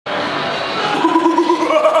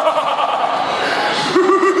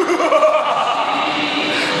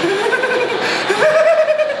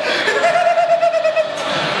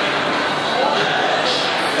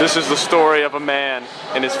This is the story of a man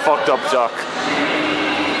and his fucked up duck.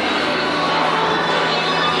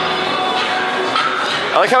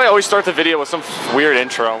 I like how I always start the video with some weird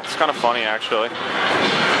intro. It's kind of funny, actually.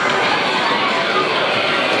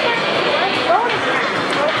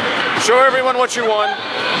 Show everyone what you won.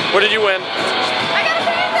 What did you win? I got a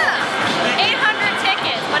panda! 800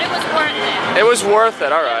 tickets, but it was worth it. It was worth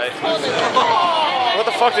it, alright. What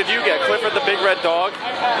the fuck did you get? Clifford the big red dog?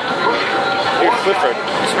 You're Clifford.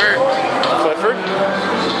 Clifford?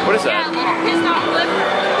 What is that? Yeah, it's not Clifford.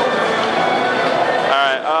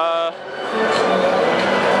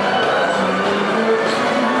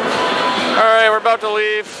 Alright, we're about to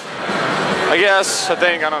leave. I guess, I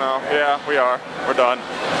think, I don't know. Yeah, we are. We're done.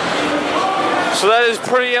 So that is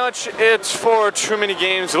pretty much it for Too Many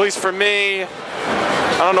Games, at least for me.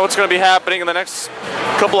 I don't know what's going to be happening in the next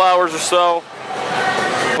couple hours or so.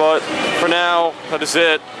 But for now, that is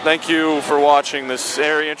it. Thank you for watching this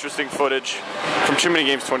very interesting footage from Too Many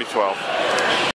Games 2012.